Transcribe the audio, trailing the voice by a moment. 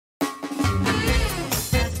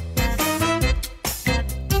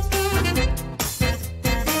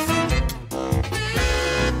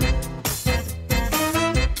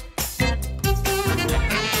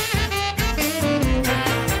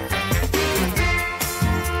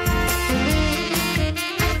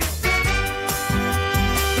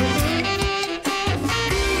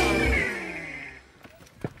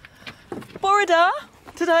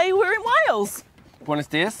today we're in Wales. Buenos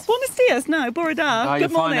dias. Buenos dias, no, Bore-da. Oh,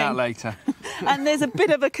 Good you'll morning. find out later. And there's a bit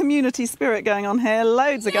of a community spirit going on here.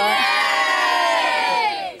 Loads of guys.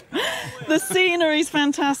 The scenery's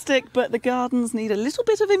fantastic, but the gardens need a little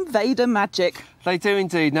bit of invader magic. They do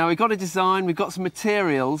indeed. Now, we've got a design, we've got some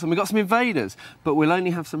materials, and we've got some invaders, but we'll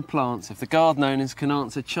only have some plants if the garden owners can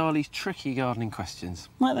answer Charlie's tricky gardening questions.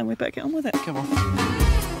 Right then, we better get on with it. Come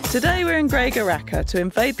on. Today we're in Grega to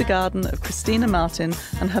invade the garden of Christina Martin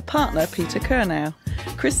and her partner Peter Kernau.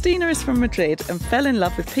 Christina is from Madrid and fell in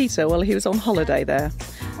love with Peter while he was on holiday there.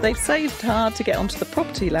 They've saved hard to get onto the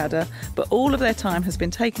property ladder, but all of their time has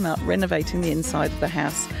been taken up renovating the inside of the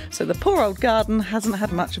house, so the poor old garden hasn't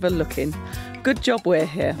had much of a look in. Good job we're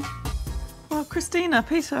here. Well, Christina,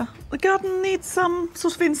 Peter, the garden needs some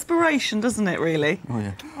sort of inspiration, doesn't it, really? Oh,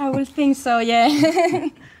 yeah. I would think so, yeah.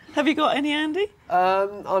 Have you got any, Andy?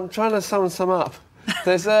 I'm trying to summon some up.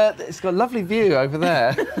 It's got a lovely view over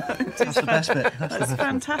there. That's the best bit. That's a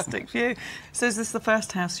fantastic view. So is this the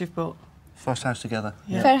first house you've bought? First house together.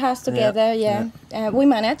 Yeah. Fair house together, yeah. We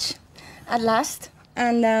managed at last.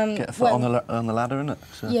 And get a foot on the ladder, innit?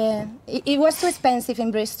 So. Yeah, it was too expensive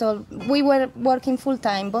in Bristol. We were working full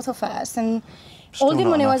time, both of us, and Still all the not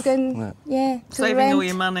money enough. was going, to Saving rent. all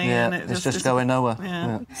your money. Yeah, and it's just going nowhere.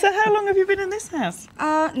 Yeah. So how long have you been in this house?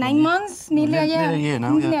 9 months, nearly a year. Nearly a year now,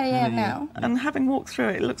 Nearly yeah. a year Nearly a year. now. And having walked through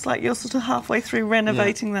it, it looks like you're sort of halfway through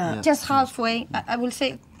renovating that. Yeah. Just halfway, I will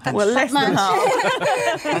say. Well, less than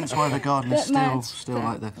half. Hence why the garden is That still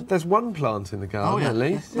like this. There's one plant in the garden, Oh, yeah. at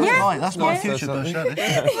least. That's right, that's my Yeah. future bush, that is.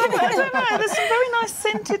 I don't know, there's some very nice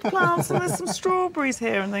scented plants and there's some strawberries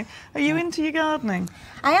here and things. Are you into your gardening?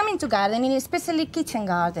 I am into gardening, especially kitchen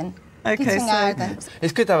garden. Okay, Kitchen so- garden.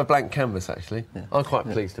 It's good to have a blank canvas, actually. I'm quite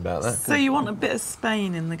pleased about that. So you want a bit of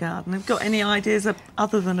Spain in the garden. Have you got any ideas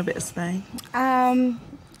other than a bit of Spain?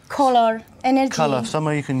 Color, energy. Colour,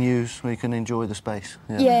 somewhere you can use where you can enjoy the space.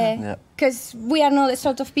 Yeah, because we are not the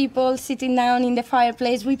sort of people sitting down in the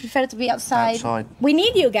fireplace. We prefer to be outside. Outside. We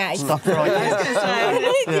need you guys. Stuff right there. We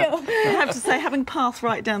need you. I have to say, having path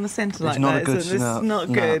right down the centre like not that, a good- it's no, not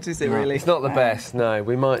no, good, is it no. really? It's not the best, no.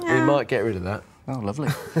 We might get rid of that. Oh, lovely.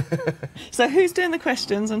 So who's doing the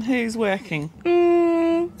questions and who's working?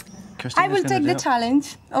 I Christina's will gonna take do the it.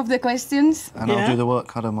 challenge of the questions. And Yeah. I'll do the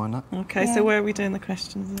work, I don't mind that. Okay, so where are we doing the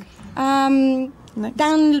questions? Next.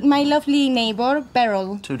 Down my lovely neighbour,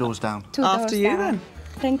 Beryl. 2 doors down. 2 After doors you down. then.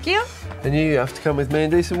 Thank you. And you have to come with me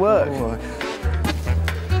and do some work. All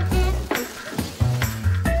right.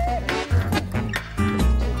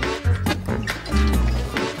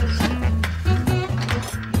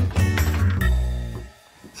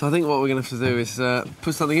 So I think what we're going to have to do is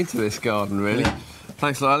put something into this garden, really. Yeah.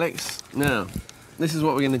 Thanks a lot, Alex. Now, this is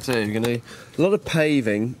what we're going to do. We're going to do a lot of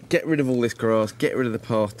paving, get rid of all this grass, get rid of the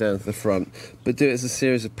path down to the front, but do it as a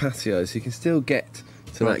series of patios so you can still get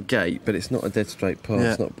to that gate, but it's not a dead straight path,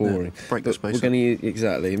 it's not boring. Break the But space we're going to up. use,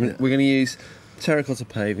 exactly. We're going to use terracotta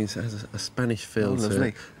paving, so it has a Spanish feel to lovely.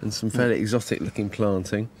 it, and some fairly exotic looking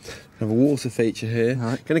planting. We have a water feature here.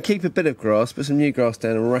 Right. Going to keep a bit of grass, put some new grass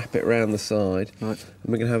down and wrap it around the side. Right.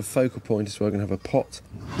 And we're going to have a focal point as well. We're going to have a pot.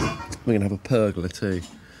 We're going to have a pergola too.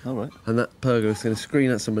 All right. And that pergola is going to screen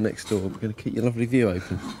out somewhere next door. We're going to keep your lovely view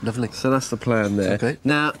open. Lovely. So that's the plan there. Okay.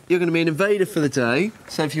 Now, you're going to be an invader for the day.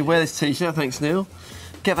 So if you wear this T-shirt, thanks Neil,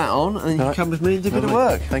 get that on and you can Right. come with me and do a bit of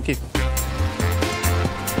Lovely. work. Thank you.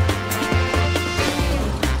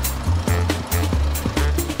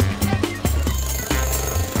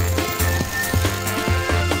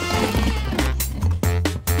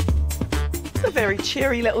 It's a very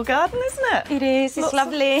cheery little garden, isn't it? It is. It's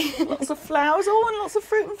lovely. Lots of flowers, and lots of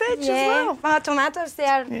fruit and veg as well. Tomatoes, they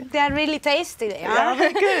are really tasty. They Yeah, are.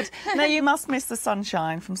 they're good. Now, you must miss the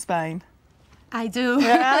sunshine from Spain. I do.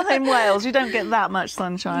 Yeah, in Wales, you don't get that much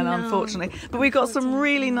sunshine, No, unfortunately. But we've got some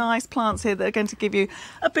really nice plants here that are going to give you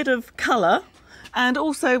a bit of colour and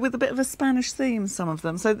also with a bit of a Spanish theme, some of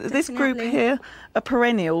them. So this group Definitely. here are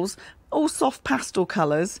perennials, all soft pastel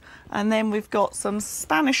colours. And then we've got some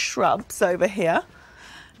Spanish shrubs over here.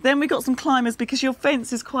 Then we've got some climbers because your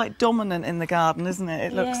fence is quite dominant in the garden, isn't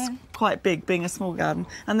it? It looks Yeah. quite big, being a small garden.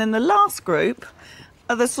 And then the last group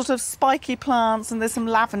are the sort of spiky plants, and there's some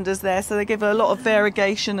lavenders there, so they give a lot of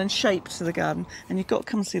variegation and shape to the garden. And you've got to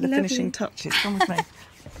come see the Lovely. finishing touches. Come with me.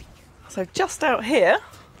 So just out here,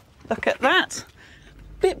 look at that.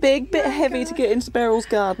 Bit big, bit heavy to get into Beryl's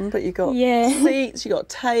garden, but you've got Yeah. seats, you've got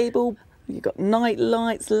table, you've got night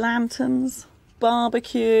lights, lanterns,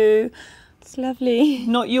 barbecue. It's lovely.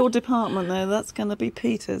 Not your department though, that's going to be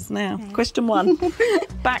Peter's. Now, question 1.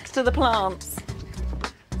 Back to the plants.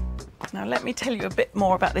 Now let me tell you a bit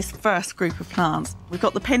more about this first group of plants. We've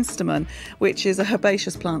got the penstemon, which is a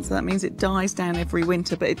herbaceous plant, so that means it dies down every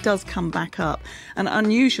winter, but it does come back up. And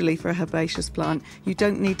unusually for a herbaceous plant, you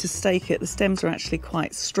don't need to stake it. The stems are actually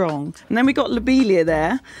quite strong. And then we've got lobelia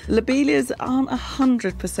there. Lobelias aren't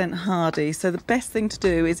 100% hardy, so the best thing to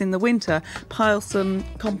do is in the winter pile some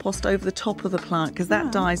compost over the top of the plant, because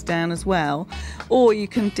that dies down as well. Or you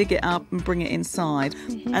can dig it up and bring it inside.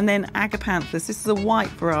 And then agapanthus, this is a white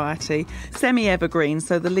variety, semi-evergreen,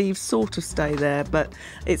 so the leaves sort of stay there, but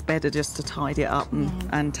it's better just to tidy it up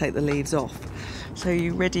and take the leaves off. So are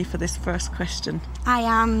you ready for this first question? I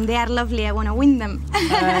am. They are lovely. I want to win them.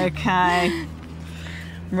 Okay.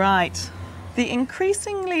 Right. The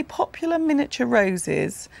increasingly popular miniature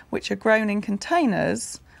roses, which are grown in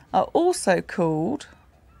containers, are also called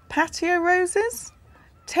patio roses,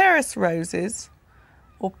 terrace roses,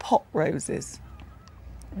 or pot roses.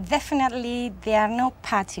 Definitely, they are not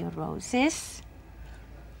patio roses.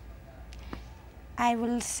 I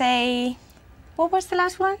will say, what was the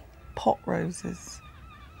last one? Pot roses.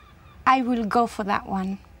 I will go for that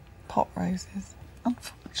one. Pot roses.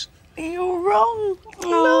 Unfortunately, you're wrong.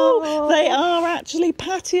 Oh. No, they are actually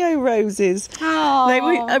patio roses. Oh. They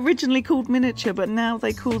were originally called miniature, but now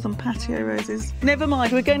they call them patio roses. Never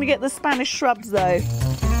mind, we're going to get the Spanish shrubs though.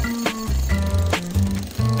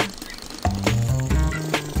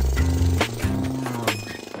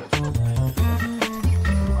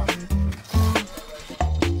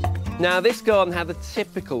 Now this garden had the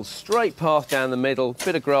typical straight path down the middle,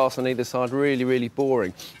 bit of grass on either side, really, really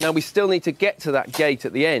boring. Now we still need to get to that gate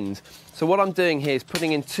at the end. So what I'm doing here is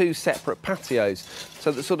putting in two separate patios,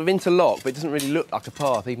 so that sort of interlock, but it doesn't really look like a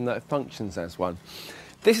path, even though it functions as one.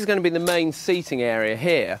 This is going to be the main seating area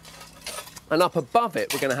here, and up above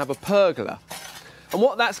it we're going to have a pergola. And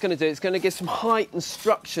what that's going to do, it's going to give some height and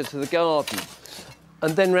structure to the garden.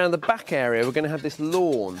 And then around the back area, we're going to have this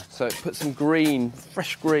lawn. So it puts some green,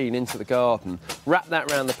 fresh green into the garden. Wrap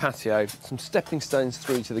that around the patio, some stepping stones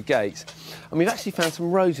through to the gates. And we've actually found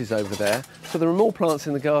some roses over there. So there are more plants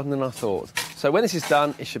in the garden than I thought. So when this is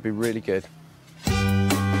done, it should be really good.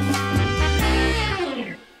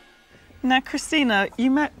 Now, Christina, you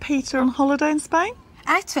met Peter on holiday in Spain?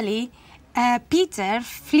 Actually, Peter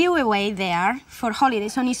flew away there for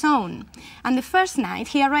holidays on his own. And the first night,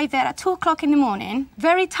 he arrived there at 2 o'clock in the morning,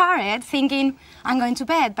 very tired, thinking, I'm going to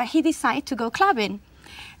bed, but he decided to go clubbing.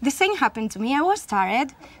 The same happened to me. I was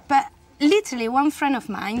tired, but literally one friend of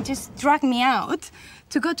mine just dragged me out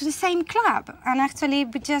to go to the same club. And actually,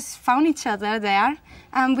 we just found each other there,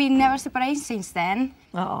 and we never separated since then.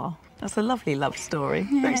 Oh, that's a lovely love story.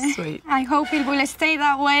 Very sweet. I hope it will stay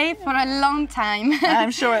that way for a long time. I'm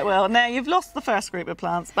sure it will. Now, you've lost the first group of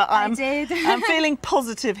plants, but I'm feeling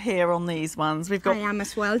positive here on these ones. I am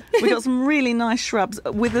as well. We've got some really nice shrubs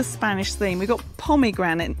with a Spanish theme. We've got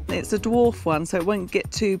pomegranate. It's a dwarf one, so it won't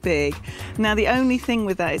get too big. Now, the only thing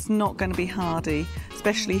with that, it's not going to be hardy,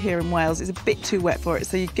 especially here in Wales. It's a bit too wet for it,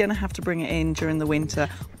 so you're going to have to bring it in during the winter.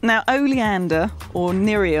 Now, oleander, or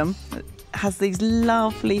Nerium, has these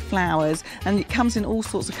lovely flowers, and it comes in all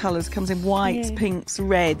sorts of colours. It comes in whites, pinks,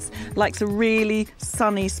 reds. Likes a really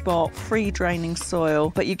sunny spot, free draining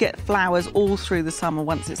soil, but you get flowers all through the summer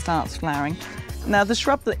once it starts flowering. Now, the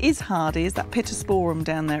shrub that is hardy is that Pittosporum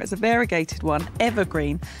down there. It's a variegated one,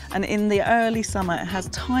 evergreen, and in the early summer it has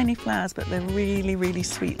tiny flowers, but they're really, really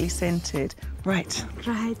sweetly scented. Right.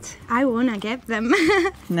 Right, I want to get them.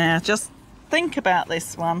 Now, just think about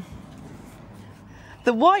this one.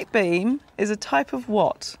 The white beam is a type of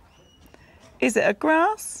what? Is it a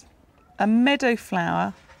grass, a meadow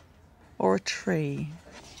flower, or a tree?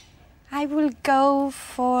 I will go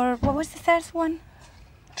for, what was the third one?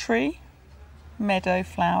 Tree, meadow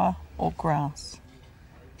flower, or grass?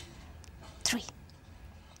 Tree.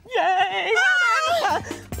 Yay!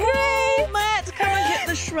 Oh, Matt, come and get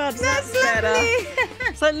the shrubs. That's better.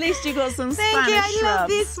 So at least you got some Thank Spanish you, I shrubs. love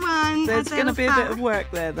this one. There's going to be a bit of work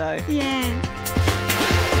there, though. Yeah.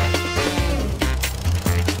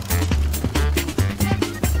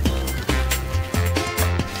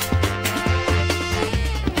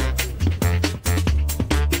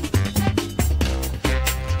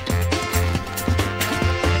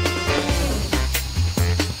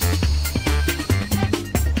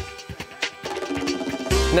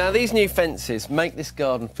 Now these new fences make this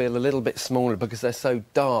garden feel a little bit smaller because they're so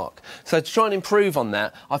dark. So to try and improve on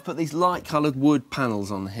that, I've put these light coloured wood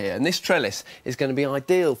panels on here, and this trellis is going to be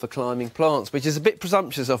ideal for climbing plants, which is a bit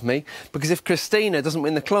presumptuous of me, because if Christina doesn't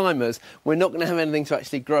win the climbers, we're not going to have anything to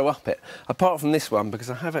actually grow up it. Apart from this one, because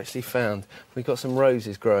I have actually found we've got some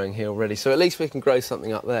roses growing here already, so at least we can grow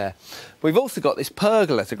something up there. We've also got this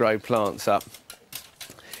pergola to grow plants up.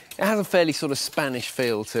 It has a fairly sort of Spanish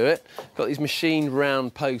feel to it. Got these machined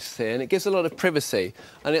round posts here, and it gives a lot of privacy,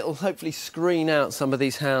 and it'll hopefully screen out some of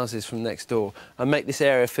these houses from next door and make this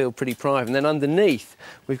area feel pretty private. And then underneath,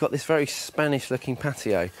 we've got this very Spanish-looking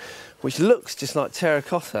patio, which looks just like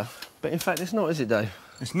terracotta, but in fact it's not, is it, Dave?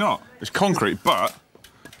 It's not. It's concrete, but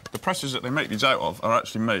the presses that they make these out of are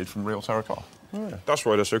actually made from real terracotta. Yeah. That's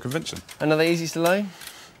why they're so convincing. And are they easy to lay?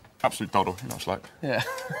 Absolute doddle, you know what it's like. Yeah.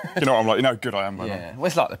 You know what I'm like, you know how good I am by now. Yeah, well,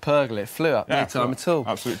 it's like the pergola, it flew up, no time at all.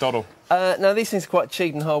 Absolute doddle. Now, these things are quite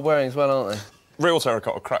cheap and hard wearing as well, aren't they? Real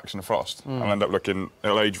terracotta cracks in the frost and end up looking,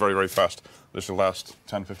 it'll age very, very fast. This will last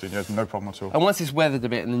 10, 15 years, no problem at all. And once it's weathered a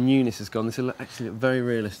bit and the newness is gone, this will actually look very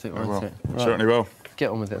realistic, won't it? Right. Certainly will.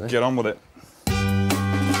 Get on with it then. Get on with it.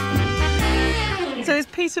 So is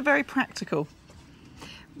Peter very practical?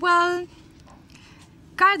 Well,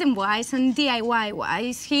 garden-wise and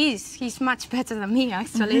DIY-wise, he's much better than me,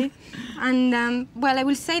 actually. And, well, I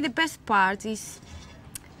will say the best part is,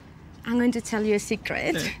 I'm going to tell you a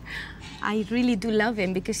secret. I really do love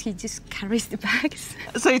him because he just carries the bags.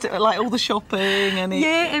 So you do, like all the shopping and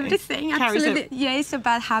yeah, everything. carries Absolutely. Yeah, it's a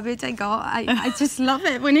bad habit I got. I just love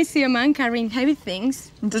it when I see a man carrying heavy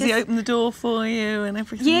things. And does he open the door for you and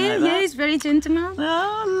everything Yeah, like that? yeah, he's very gentleman.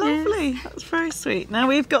 Oh, lovely. That's very sweet. Now,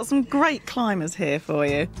 we've got some great climbers here for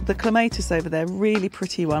you. The clematis over there, really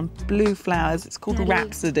pretty one. Blue flowers. It's called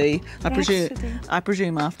Rhapsody. I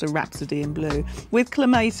presume after Rhapsody in blue. With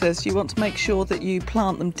clematis, you want to make sure that you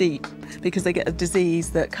plant them deep because they get a disease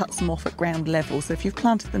that cuts them off at ground level. So if you've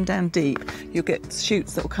planted them down deep, you'll get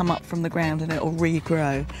shoots that will come up from the ground and it'll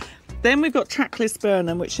regrow. Then we've got trackless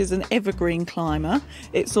Burnham, which is an evergreen climber.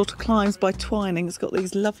 It sort of climbs by twining. It's got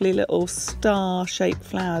these lovely little star-shaped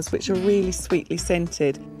flowers, which are really sweetly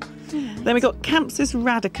scented. Then we've got Campsis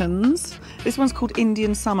radicans. This one's called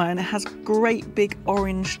Indian Summer, and it has great big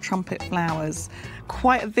orange trumpet flowers.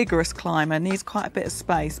 Quite a vigorous climber, needs quite a bit of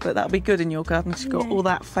space, but that'll be good in your garden because you've got all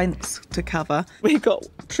that fence to cover. We've got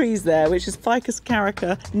trees there, which is Ficus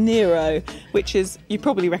carica Nero, which is, you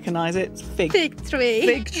probably recognise it, it's fig tree.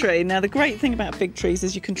 Fig tree. Now, the great thing about fig trees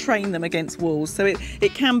is you can train them against walls, so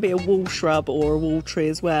it can be a wall shrub or a wall tree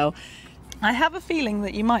as well. I have a feeling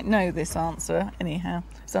that you might know this answer anyhow,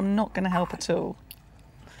 so I'm not going to help at all.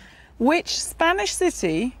 Which Spanish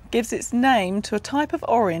city gives its name to a type of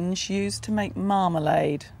orange used to make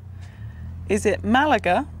marmalade? Is it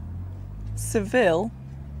Malaga, Seville,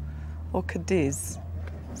 or Cadiz?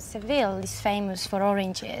 Seville is famous for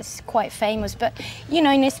oranges, quite famous. But, you know,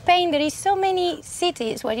 in Spain there is so many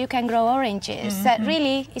cities where you can grow oranges that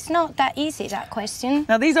really it's not that easy, that question.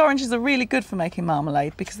 Now, these oranges are really good for making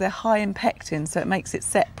marmalade because they're high in pectin, so it makes it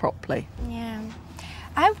set properly. Yeah.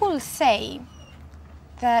 I will say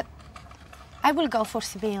that I will go for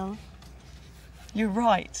Seville. You're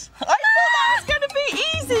right. I thought that was going to be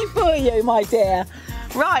easy for you, my dear.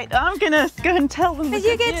 Right, I'm going to go and tell them But the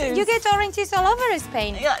you good get news. you get oranges all over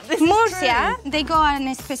Spain. Yeah, this is Murcia, true. they go on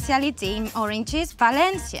a speciality in oranges.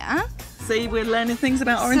 Valencia. See, we're learning things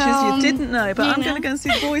about oranges So, you didn't know, but you I'm know. going to go and see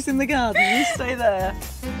the boys in the garden. You stay there.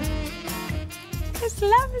 It's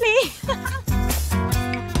lovely.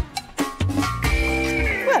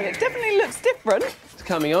 Well, it definitely looks different. It's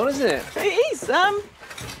coming on, isn't it? It is.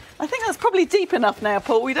 I think that's probably deep enough now,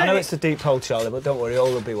 Paul. We don't. I know it's a deep hole, Charlie, but don't worry,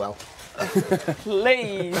 all will be well.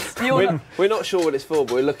 Please. We're not sure what it's for,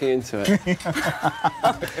 but we're looking into it.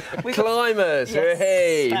 Climbers, Yes,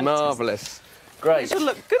 hey, fantastic. marvellous. Great. It should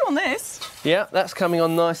look good on this. Yeah, that's coming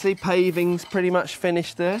on nicely. Paving's pretty much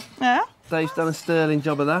finished there. Yeah. Dave's done a sterling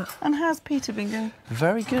job of that. And how's Peter been going?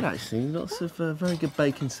 Very good, actually. Lots of very good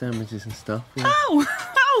bacon sandwiches and stuff. Yeah. Oh,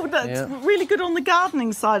 that's really good on the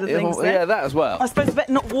gardening side of things. well, then. yeah, that as well. I suppose I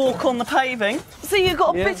better not walk on the paving. So you've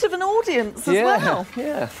got a bit of an audience as well.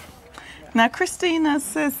 Yeah. Now, Christina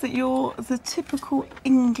says that you're the typical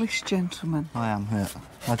English gentleman. I am, yeah.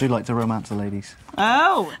 I do like to romance the ladies.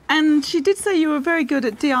 Oh, and she did say you were very good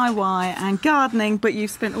at DIY and gardening, but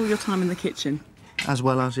you've spent all your time in the kitchen. As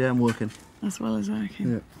well as, yeah, I'm working. As well as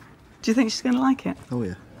working. Yeah. Do you think she's going to like it? Oh,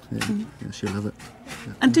 yeah. Yeah, yeah, she'll love it.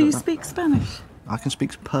 Yeah, And do things you like speak Spanish? that. I can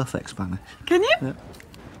speak perfect Spanish. Can you? Yeah.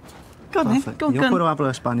 Go on then. Perfect. Go on, Yo go on. puedo hablar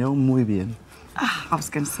español muy bien. I was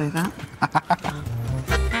going to say that.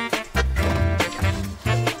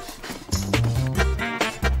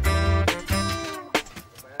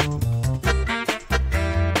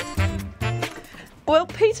 Well,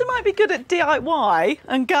 Peter might be good at DIY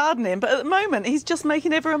and gardening, but at the moment he's just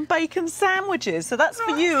making everyone bacon sandwiches, so that's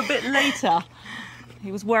for you a bit later.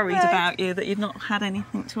 He was worried about you, that you'd not had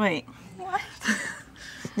anything to eat.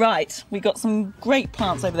 Right, we got some great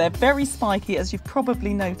plants over there, very spiky, as you've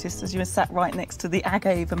probably noticed as you were sat right next to the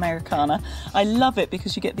agave americana. I love it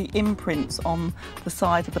because you get the imprints on the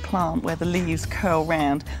side of the plant where the leaves curl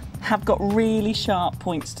round, have got really sharp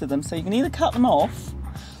points to them, so you can either cut them off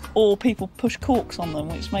or people push corks on them,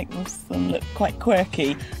 which makes them look quite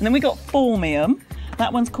quirky. And then we got Formium.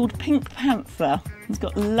 That one's called Pink Panther. It's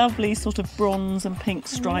got lovely sort of bronze and pink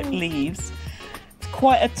striped leaves.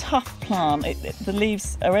 Quite a tough plant. The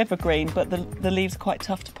leaves are evergreen, but the leaves are quite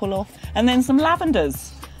tough to pull off. And then some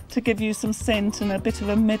lavenders to give you some scent and a bit of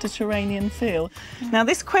a Mediterranean feel. Now,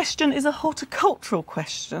 this question is a horticultural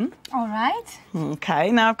question. All right.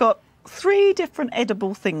 Okay, now I've got 3 different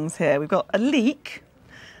edible things here. We've got a leek,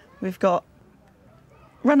 we've got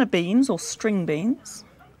runner beans or string beans,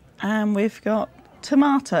 and we've got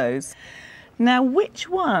tomatoes. Now, which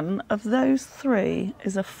one of those 3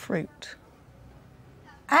 is a fruit?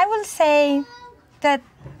 I will say that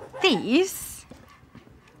these...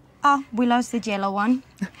 Oh, we lost the yellow one.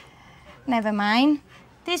 Never mind.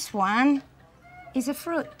 This one is a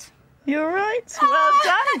fruit. You're right. Well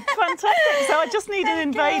done. Fantastic. So I just need an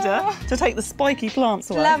invader to take the spiky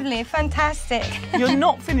plants away. Lovely, fantastic. You're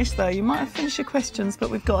not finished though. You might have finished your questions,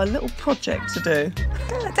 but we've got a little project to do.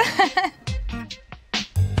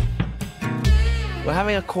 We're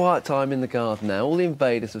having a quiet time in the garden now. All the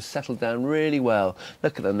invaders have settled down really well.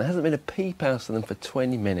 Look at them, there hasn't been a peep out of them for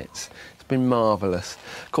 20 minutes. It's been marvellous.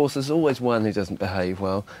 Of course, there's always one who doesn't behave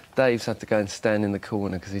well. Dave's had to go and stand in the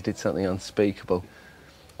corner because he did something unspeakable.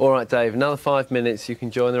 All right, Dave, another 5 minutes, you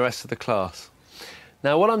can join the rest of the class.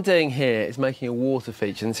 Now, what I'm doing here is making a water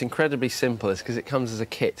feature, and it's incredibly simple. It's because it comes as a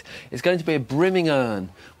kit. It's going to be a brimming urn,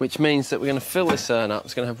 which means that we're going to fill this urn up.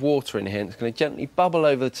 It's going to have water in here, and it's going to gently bubble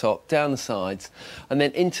over the top, down the sides, and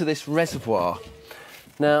then into this reservoir.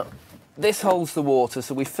 Now, this holds the water,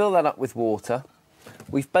 so we fill that up with water.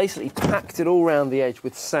 We've basically packed it all around the edge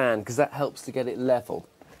with sand, because that helps to get it level.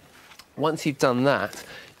 Once you've done that,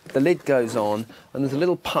 the lid goes on, and there's a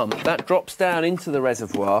little pump. That drops down into the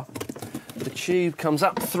reservoir. The tube comes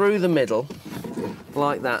up through the middle,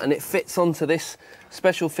 like that, and it fits onto this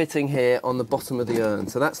special fitting here on the bottom of the urn.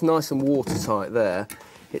 So that's nice and watertight there.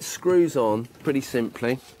 It screws on pretty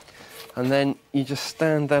simply, and then you just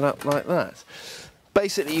stand that up like that.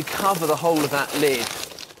 Basically, you cover the whole of that lid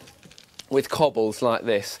with cobbles like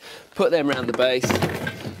this. Put them around the base,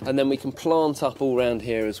 and then we can plant up all round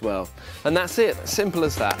here as well. And that's it, simple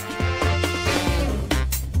as that.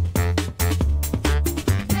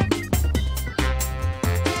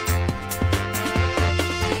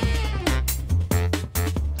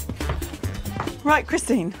 Right,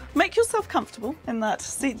 Christine, make yourself comfortable in that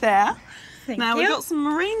seat there. Thank now, you. we've got some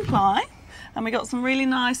marine ply, and we got some really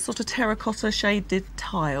nice sort of terracotta shaded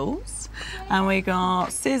tiles, and we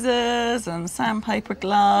got scissors and sandpaper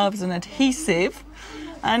gloves and adhesive.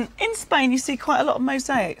 And in Spain, you see quite a lot of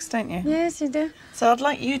mosaics, don't you? Yes, you do. So I'd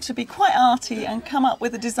like you to be quite arty and come up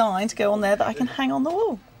with a design to go on there that I can hang on the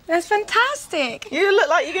wall. That's fantastic. You look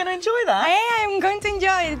like you're going to enjoy that. I am going to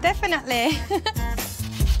enjoy it, definitely.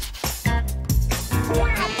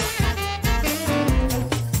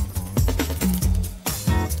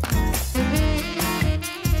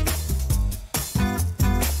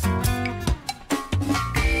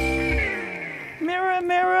 Mirror,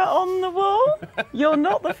 mirror on the wall. You're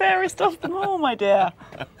not the fairest of them all, my dear.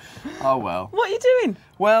 Oh, well. What are you doing?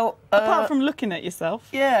 Well, Apart from looking at yourself.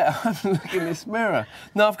 yeah, I'm looking in this mirror.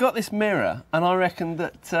 Now, I've got this mirror, and I reckon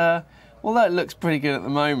that, although it looks pretty good at the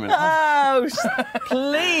moment... Oh,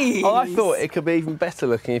 please. I thought it could be even better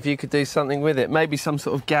looking if you could do something with it. Maybe some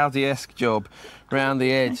sort of Gaudi-esque job round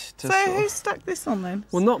the edge. To So sort who of... stuck this on then?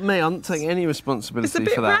 Well, not me. I'm not taking any responsibility It's a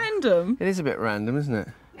bit for that. random. It is a bit random, isn't it?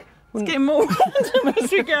 It's getting more random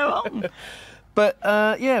as we go on. But,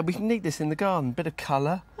 yeah, we can need this in the garden. Bit of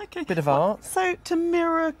colour, Okay. bit of art. So to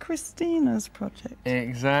mirror Christina's project.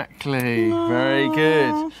 Exactly. Very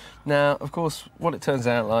good. Now, of course, what it turns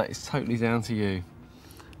out like is totally down to you.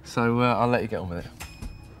 So I'll let you get on with it.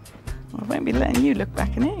 I won't be letting you look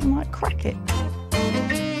back in it. You might crack it.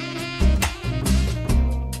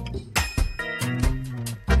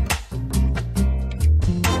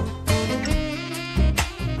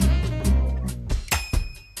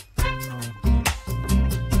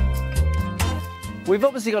 We've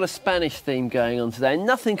obviously got a Spanish theme going on today.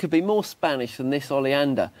 Nothing could be more Spanish than this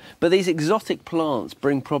oleander. But these exotic plants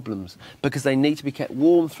bring problems because they need to be kept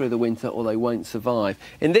warm through the winter or they won't survive.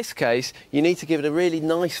 In this case, you need to give it a really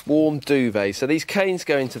nice warm duvet. So these canes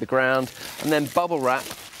go into the ground and then bubble wrap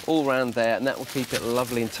all round there, and that will keep it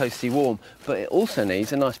lovely and toasty warm. But it also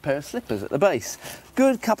needs a nice pair of slippers at the base.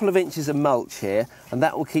 Good couple of inches of mulch here, and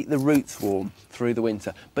that will keep the roots warm through the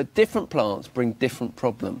winter. But different plants bring different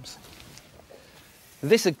problems.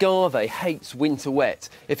 This agave hates winter wet.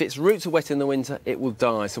 If its roots are wet in the winter, it will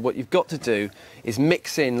die. So what you've got to do is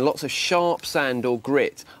mix in lots of sharp sand or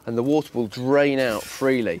grit, and the water will drain out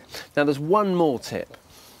freely. Now there's one more tip.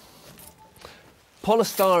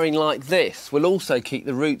 Polystyrene like this will also keep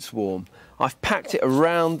the roots warm. I've packed it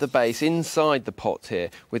around the base, inside the pot here,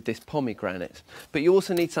 with this pomegranate. But you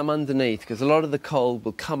also need some underneath, because a lot of the cold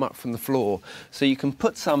will come up from the floor. So you can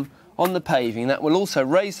put some on the paving. That will also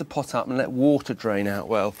raise the pot up and let water drain out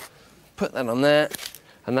well. Put that on there,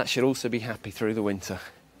 and that should also be happy through the winter.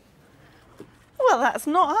 Well, that's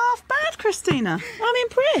not half bad, Christina. I'm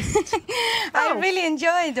impressed. I really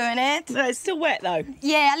enjoy doing it. No, it's still wet though.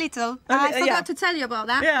 Yeah, a little. I forgot to tell you about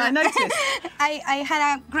that. Yeah, I noticed. I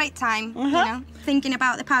had a great time, you know, thinking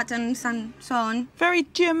about the patterns and so on. Very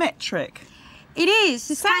geometric. It is.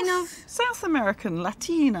 It's kind of South American,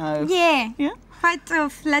 Latino. Yeah. Yeah. Quite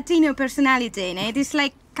of Latino personality in it. It's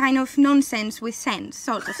like kind of nonsense with sense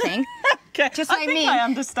sort of thing. Okay, Just I like think me. I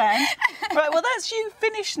understand. Right, well, that's you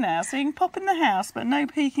finished now, so you can pop in the house, but no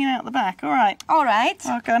peeking out the back. All right. All right.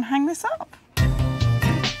 I'll go and hang this up.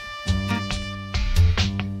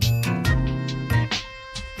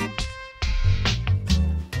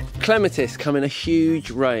 Clematis come in a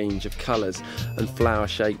huge range of colours and flower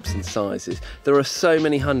shapes and sizes. There are so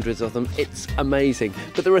many hundreds of them, it's amazing.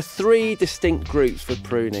 But there are 3 distinct groups for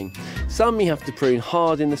pruning. Some you have to prune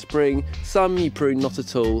hard in the spring, some you prune not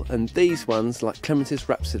at all, and these ones, like Clematis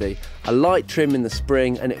Rhapsody, are light trim in the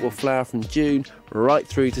spring and it will flower from June right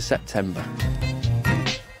through to September.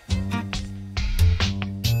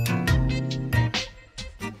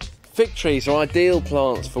 Fig trees are ideal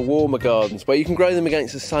plants for warmer gardens where you can grow them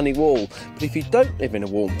against a sunny wall. But if you don't live in a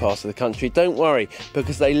warm part of the country, don't worry,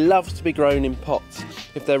 because they love to be grown in pots.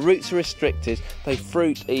 If their roots are restricted, they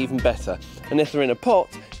fruit even better. And if they're in a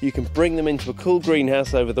pot, you can bring them into a cool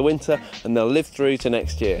greenhouse over the winter and they'll live through to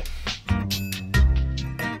next year.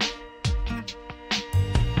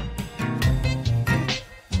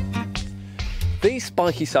 These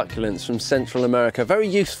spiky succulents from Central America are very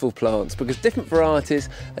useful plants because different varieties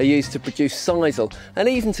are used to produce sisal and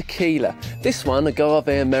even tequila. This one, Agave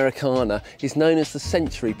Americana, is known as the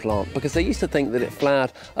century plant because they used to think that it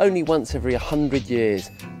flowered only once every 100 years.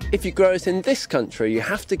 If you grow it in this country, you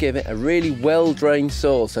have to give it a really well-drained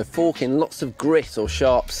soil, so fork in lots of grit or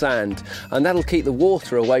sharp sand, and that'll keep the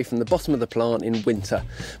water away from the bottom of the plant in winter.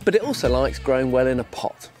 But it also likes growing well in a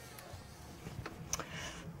pot.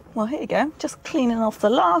 Well, here you go, just cleaning off the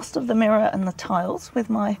last of the mirror and the tiles with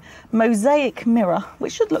my mosaic mirror,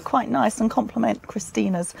 which should look quite nice and complement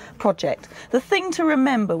Christina's project. The thing to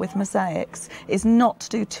remember with mosaics is not to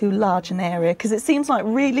do too large an area, because it seems like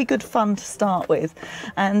really good fun to start with,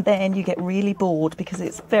 and then you get really bored because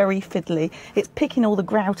it's very fiddly. It's picking all the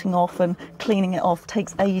grouting off and cleaning it off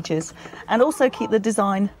takes ages, and also keep the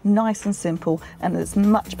design nice and simple, and there's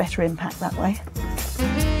much better impact that way.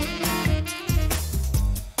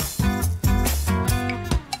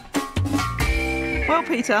 Well,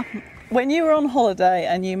 Peter, when you were on holiday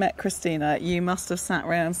and you met Christina, you must have sat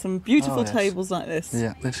around some beautiful tables like this.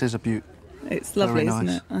 Yeah, this is a beaut. It's lovely, Very isn't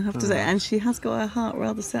nice. it? I have to Very say. And she has got her heart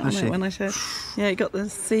rather set on Has it she? when I showed. Yeah, you got the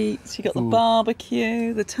seats, you got the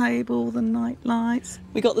barbecue, the table, the night lights.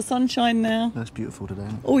 We got the sunshine now. That's beautiful today.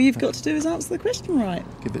 Isn't it? All you've got to do is answer the question right.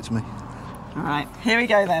 Give it to me. All right, here we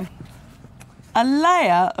go then. A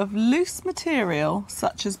layer of loose material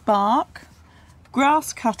such as bark,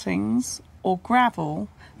 grass cuttings or gravel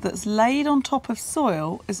that's laid on top of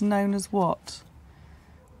soil is known as what?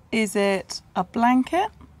 Is it a blanket,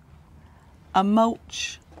 a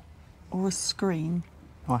mulch or a screen?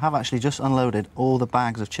 Well, I have actually just unloaded all the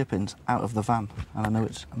bags of chippings out of the van, and I know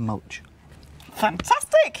it's mulch.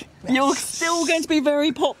 Fantastic! Yes. You're still going to be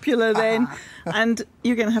very popular then, and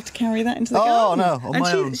you're going to have to carry that into the garden. No, on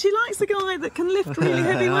my own. She likes the guy that can lift really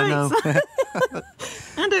heavy I know.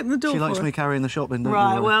 weights. And open the door She for likes her. me carrying the shopping, don't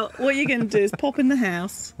Right, you? well, what you're going to do is pop in the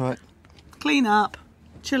house, Right, clean up,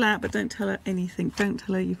 chill out, but don't tell her anything. Don't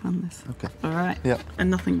tell her you've done this. okay. All right? Yep.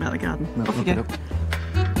 And nothing about the garden. No, Off you okay, go. okay.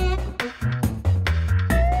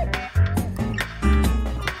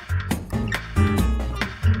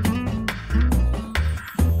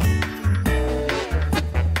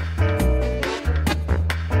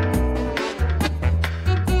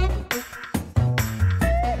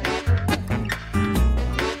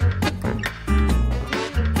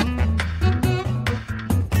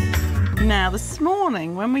 Now, this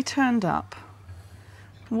morning when we turned up,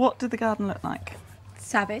 what did the garden look like?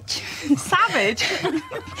 Savage. Savage?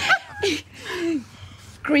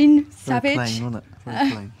 Green, Very savage. plain, wasn't it?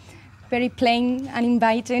 Very plain. Very plain and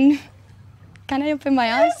inviting. Can I open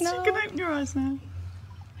my eyes now? You can open your eyes now.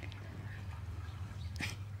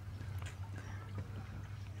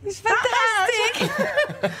 It's fantastic.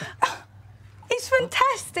 It's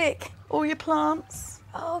fantastic. All your plants.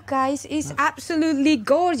 Oh, guys, it's absolutely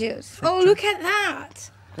gorgeous. Oh, look at that.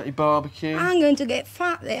 Got your barbecue. I'm going to get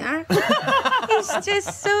fat there. It's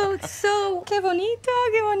just so, que bonito,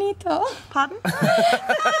 que bonito. Pardon?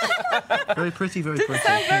 Very pretty, very pretty.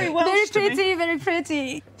 Sound very Welsh Very to me. pretty, very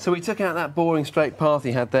pretty. So we took out that boring straight path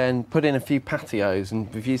he had there and put in a few patios, and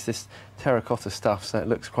we've used this terracotta stuff so it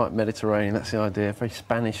looks quite Mediterranean. That's the idea, very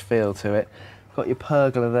Spanish feel to it. Got your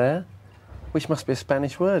pergola there, which must be a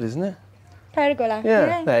Spanish word, isn't it? Pergola.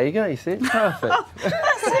 Yeah, there you go, you see, it's perfect.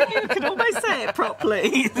 You can almost say it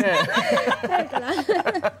properly.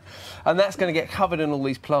 And that's going to get covered in all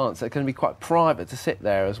these plants. They're going to be quite private to sit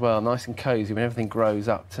there as well, nice and cosy when everything grows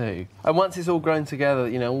up too. And once it's all grown together,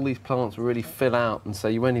 you know, all these plants will really fill out, and so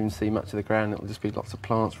you won't even see much of the ground. It'll just be lots of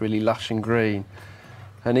plants, really lush and green.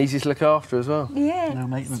 And easy to look after as well. Yeah. No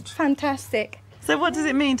maintenance. Fantastic. So what does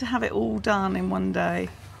it mean to have it all done in one day?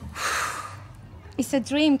 It's a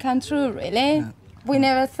dream come true, really. Yeah. We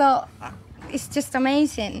never thought. It's just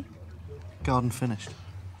amazing. Garden finished.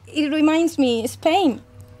 It reminds me of Spain.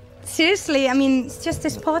 Seriously, I mean, it's just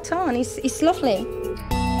spot on. It's lovely.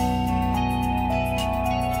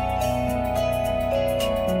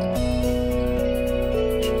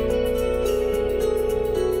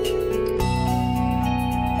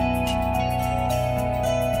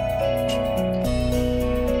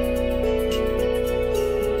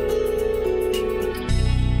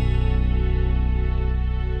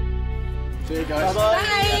 See you guys. Bye.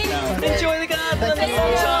 Enjoy the garden and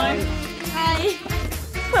the sunshine. Bye.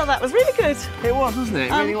 Well, that was really good. It was, wasn't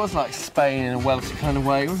it? It really was like Spain in a Welsh kind of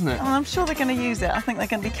way, wasn't it? Oh, I'm sure they're going to use it. I think they're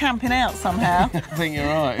going to be camping out somehow I think you're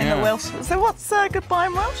right, in the Welsh. So what's goodbye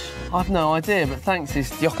in Welsh? I've no idea, but thanks is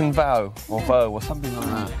Diolch yn fawr, or vo, or something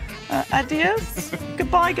like that. Adios.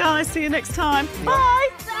 Goodbye, guys. See you next time. Bye.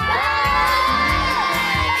 Bye.